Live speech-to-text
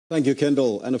Thank you,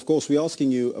 Kendall. And of course, we're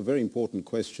asking you a very important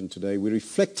question today. We're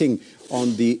reflecting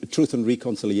on the Truth and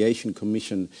Reconciliation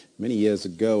Commission many years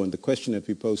ago, and the question that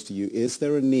we pose to you, is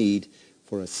there a need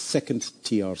for a second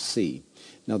TRC?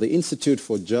 Now, the Institute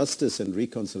for Justice and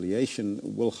Reconciliation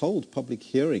will hold public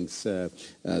hearings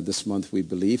this month, we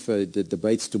believe, the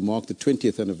debates to mark the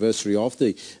 20th anniversary of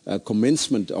the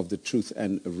commencement of the Truth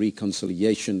and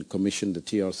Reconciliation Commission, the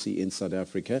TRC, in South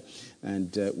Africa.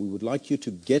 And we would like you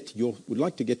to get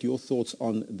your thoughts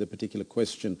on the particular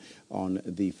question on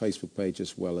the Facebook page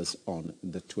as well as on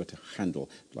the Twitter handle.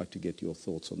 I'd like to get your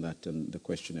thoughts on that and the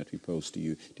question that we pose to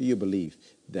you. Do you believe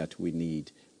that we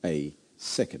need a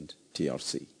second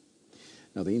TRC?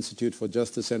 Now, the Institute for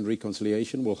Justice and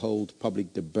Reconciliation will hold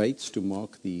public debates to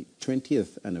mark the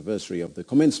 20th anniversary of the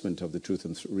commencement of the Truth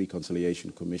and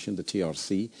Reconciliation Commission, the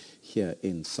TRC, here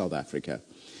in South Africa.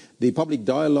 The public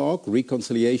dialogue,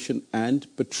 reconciliation and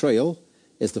betrayal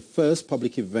is the first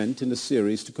public event in a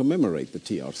series to commemorate the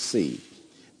TRC.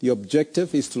 The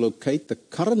objective is to locate the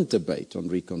current debate on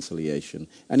reconciliation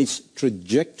and its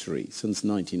trajectory since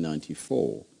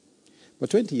 1994. But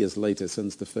 20 years later,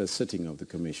 since the first sitting of the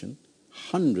Commission,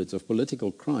 hundreds of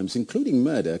political crimes, including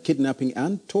murder, kidnapping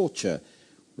and torture,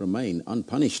 remain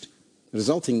unpunished,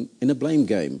 resulting in a blame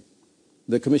game.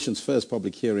 The Commission's first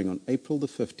public hearing on April the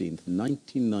 15th,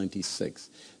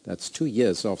 1996, that's 2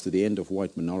 years after the end of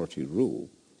white minority rule,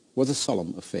 was a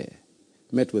solemn affair,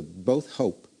 met with both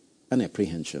hope and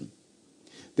apprehension.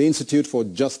 The Institute for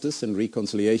Justice and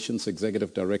Reconciliation's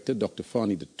Executive Director,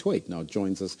 Dr.Fanie du Toit, now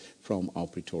joins us from our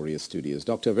Pretoria studios.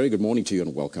 Doctor, a very good morning to you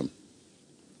and welcome.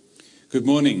 Good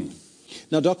morning.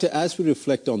 Now, Doctor, as we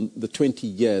reflect on the 20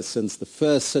 years since the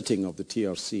first sitting of the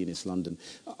TRC in East London,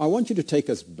 I want you to take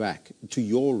us back to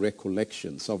your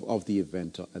recollections of the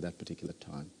event at that particular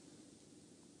time.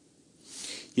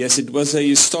 Yes, it was a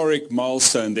historic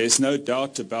milestone. There's no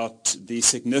doubt about the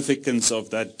significance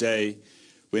of that day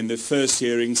when the first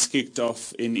hearings kicked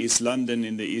off in East London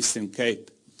in the Eastern Cape.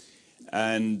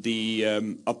 And the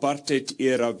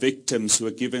apartheid-era victims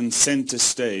were given center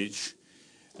stage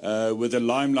with the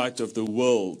limelight of the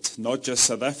world, not just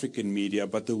South African media,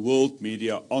 but the world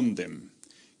media on them,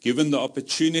 given the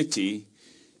opportunity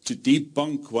to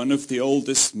debunk one of the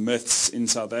oldest myths in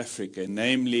South Africa,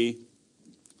 namely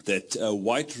that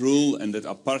white rule and that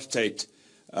apartheid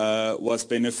was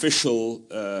beneficial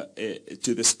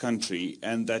to this country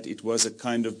and that it was a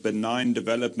kind of benign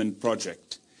development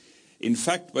project. In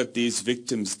fact, what these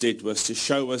victims did was to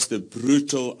show us the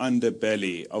brutal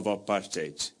underbelly of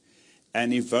apartheid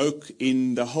and evoke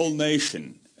in the whole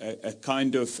nation a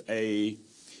kind of a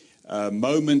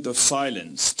moment of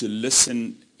silence to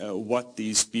listen what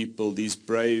these people, these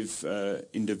brave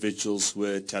individuals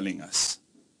were telling us.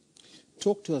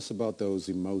 Talk to us about those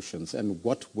emotions and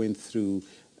what went through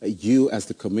you as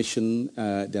the Commission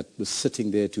that was sitting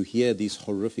there to hear these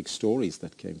horrific stories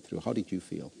that came through. How did you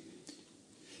feel?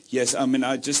 Yes, I mean,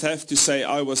 I just have to say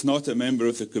I was not a member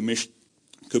of the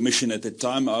Commission at the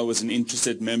time. I was an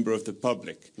interested member of the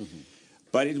public. Mm-hmm.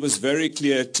 But it was very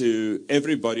clear to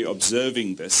everybody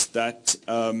observing this that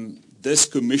this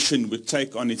Commission would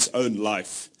take on its own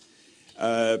life.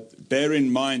 Bear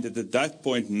in mind that at that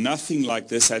point nothing like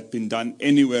this had been done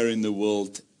anywhere in the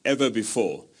world ever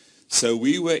before. So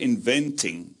we were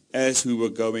inventing as we were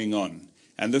going on.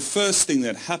 And the first thing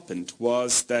that happened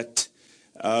was that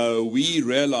we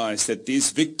realized that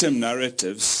these victim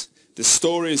narratives, the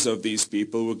stories of these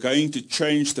people, were going to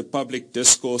change the public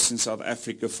discourse in South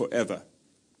Africa forever.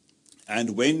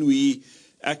 And when we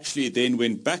actually then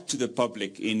went back to the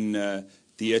public in the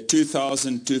year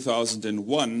 2000,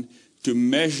 2001, to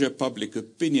measure public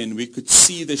opinion, we could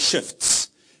see the shifts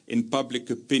in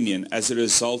public opinion as a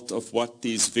result of what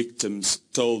these victims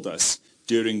told us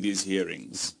during these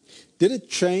hearings. Did it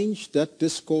change that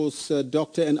discourse,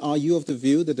 Doctor, and are you of the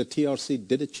view that the TRC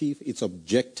did achieve its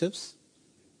objectives?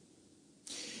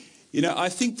 You know, I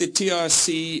think the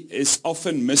TRC is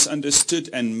often misunderstood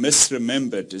and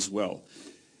misremembered as well.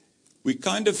 We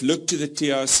kind of look to the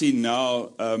TRC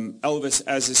now, Elvis,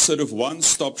 as a sort of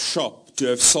one-stop shop to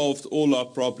have solved all our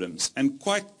problems. And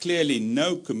quite clearly,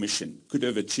 no commission could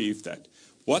have achieved that.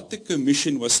 What the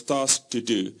commission was tasked to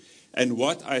do, and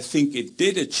what I think it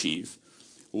did achieve,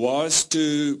 was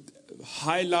to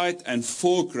highlight and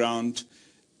foreground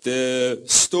the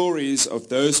stories of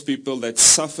those people that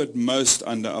suffered most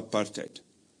under apartheid.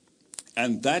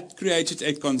 And that created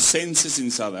a consensus in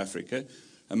South Africa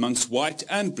amongst white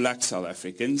and black South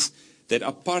Africans that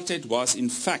apartheid was in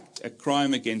fact a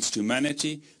crime against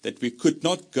humanity, that we could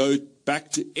not go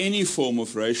back to any form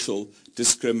of racial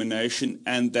discrimination,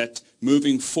 and that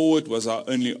moving forward was our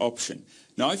only option.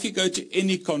 Now, if you go to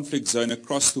any conflict zone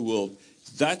across the world,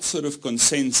 that sort of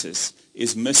consensus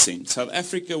is missing. South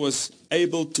Africa was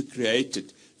able to create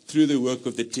it through the work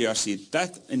of the TRC.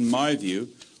 That, in my view,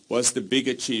 was the big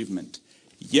achievement.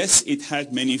 Yes, it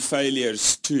had many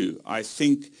failures too. I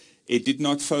think it did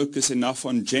not focus enough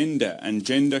on gender and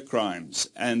gender crimes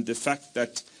and the fact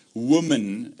that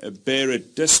women bear a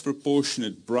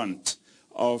disproportionate brunt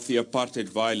of the apartheid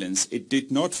violence. It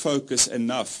did not focus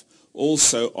enough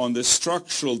also on the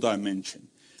structural dimension,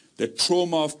 the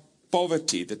trauma of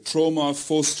poverty, the trauma of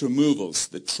forced removals,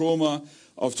 the trauma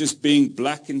of just being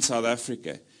black in South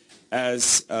Africa,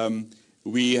 as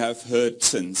we have heard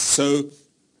since. So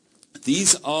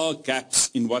these are gaps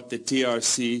in what the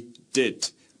TRC did,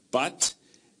 but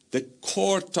the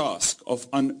core task of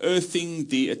unearthing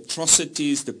the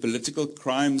atrocities, the political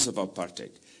crimes of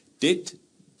apartheid, the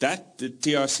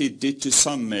TRC did to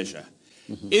some measure.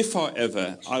 If,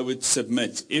 however, I would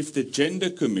submit, if the Gender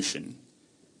Commission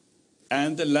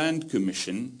and the Land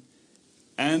Commission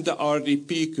and the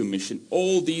RDP Commission,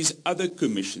 all these other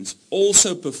commissions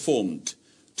also performed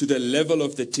to the level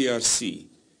of the TRC,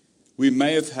 we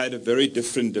may have had a very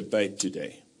different debate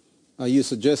today. Are you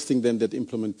suggesting then that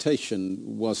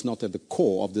implementation was not at the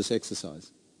core of this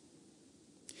exercise?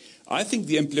 I think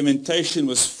the implementation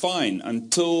was fine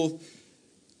until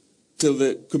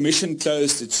the Commission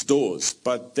closed its doors,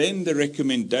 but then the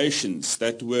recommendations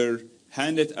that were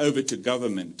handed over to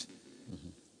government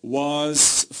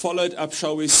was followed up,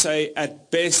 shall we say,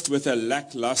 at best with a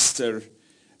lackluster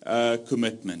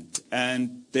commitment.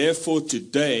 And therefore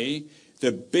today,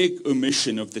 the big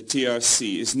omission of the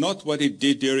TRC is not what it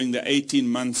did during the 18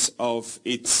 months of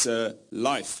its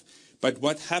life, but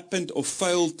what happened or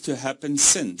failed to happen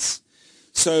since.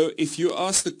 So if you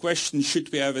ask the question,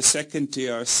 should we have a second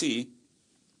TRC,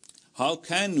 how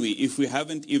can we if we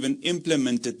haven't even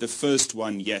implemented the first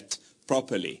one yet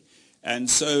properly? And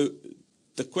so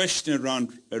the question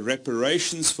around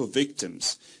reparations for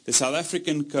victims, the South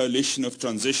African Coalition of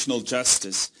Transitional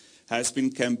Justice has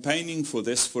been campaigning for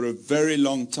this for a very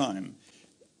long time,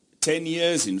 10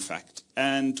 years in fact,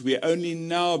 and we're only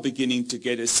now beginning to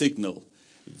get a signal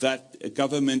that a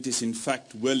government is in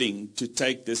fact willing to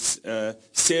take this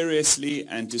seriously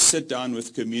and to sit down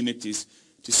with communities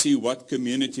to see what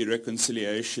community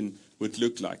reconciliation would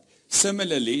look like.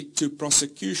 Similarly to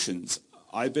prosecutions,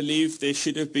 I believe there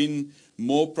should have been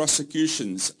more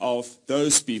prosecutions of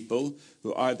those people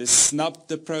who either snubbed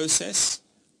the process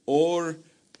or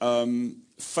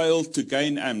failed to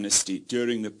gain amnesty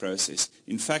during the process.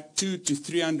 In fact, 200 to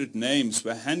 300 names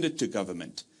were handed to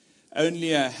government.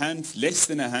 Only less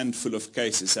than a handful of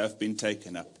cases have been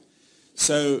taken up.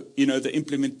 So, the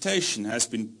implementation has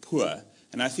been poor,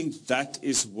 and I think that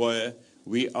is where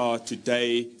we are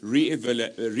today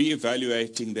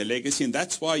re-evaluating the legacy, and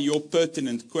that's why your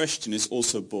pertinent question is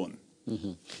also born.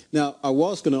 Now, I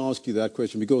was going to ask you that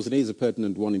question because it is a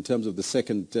pertinent one in terms of the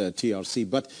second TRC,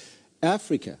 but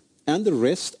Africa and the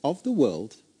rest of the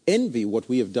world envy what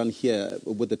we have done here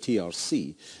with the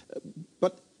TRC.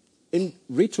 But in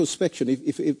retrospection,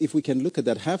 if we can look at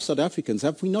that,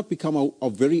 have we not become our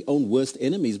very own worst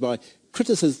enemies by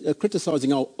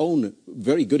criticizing our own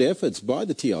very good efforts by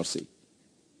the TRC?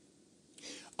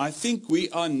 I think we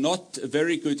are not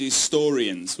very good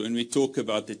historians when we talk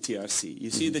about the TRC. You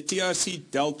see, the TRC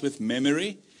dealt with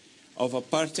memory of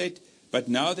apartheid, but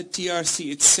now the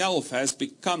TRC itself has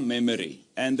become memory.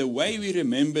 And the way we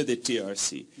remember the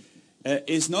TRC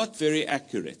is not very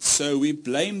accurate. So we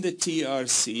blame the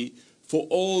TRC for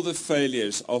all the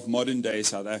failures of modern-day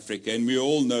South Africa, and we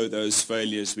all know those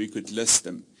failures. We could list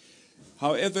them.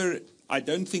 However, I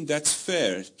don't think that's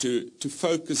fair to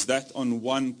focus that on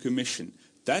one commission.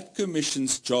 That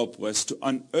commission's job was to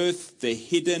unearth the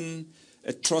hidden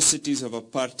atrocities of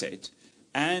apartheid,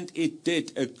 and it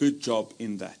did a good job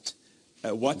in that.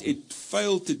 What it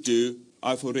failed to do,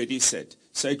 I've already said.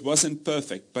 So it wasn't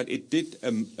perfect, but it did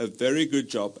a very good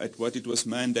job at what it was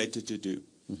mandated to do.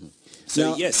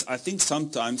 So yes, I think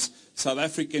sometimes South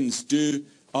Africans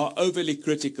are overly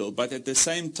critical, but at the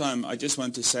same time, I just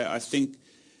want to say I think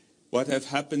what have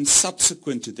happened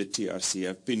subsequent to the TRC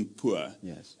have been poor,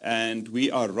 and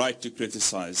we are right to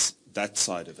criticize that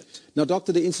side of it. Now,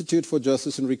 Doctor, the Institute for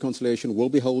Justice and Reconciliation will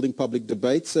be holding public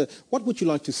debates. What would you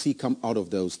like to see come out of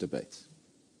those debates?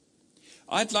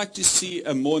 I'd like to see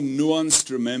a more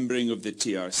nuanced remembering of the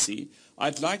TRC.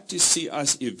 I'd like to see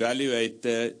us evaluate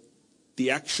the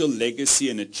actual legacy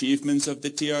and achievements of the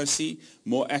TRC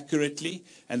more accurately,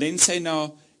 and then say,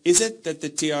 now, is it that the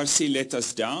TRC let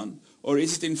us down, or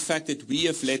is it in fact that we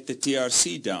have let the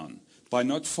TRC down by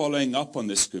not following up on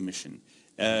this commission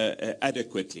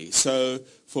adequately? So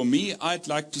for me, I'd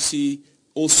like to see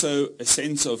also a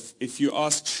sense of, if you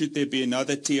ask, should there be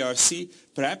another TRC,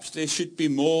 perhaps there should be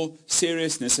more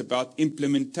seriousness about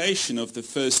implementation of the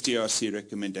first TRC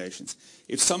recommendations.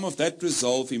 If some of that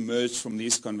resolve emerged from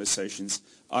these conversations,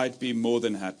 I'd be more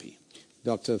than happy.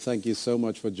 Doctor, thank you so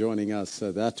much for joining us.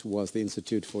 That was the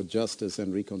Institute for Justice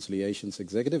and Reconciliation's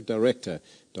Executive Director,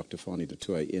 Dr.Fanie du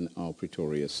Toit, in our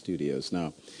Pretoria studios.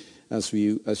 Now, as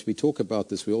we talk about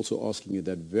this, we're also asking you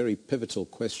that very pivotal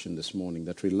question this morning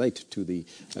that relate to the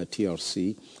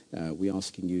TRC. We're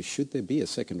asking you, should there be a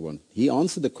second one? He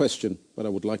answered the question, but I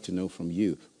would like to know from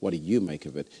you, what do you make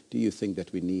of it? Do you think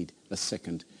that we need a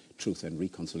second Truth and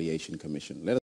Reconciliation Commission? Let us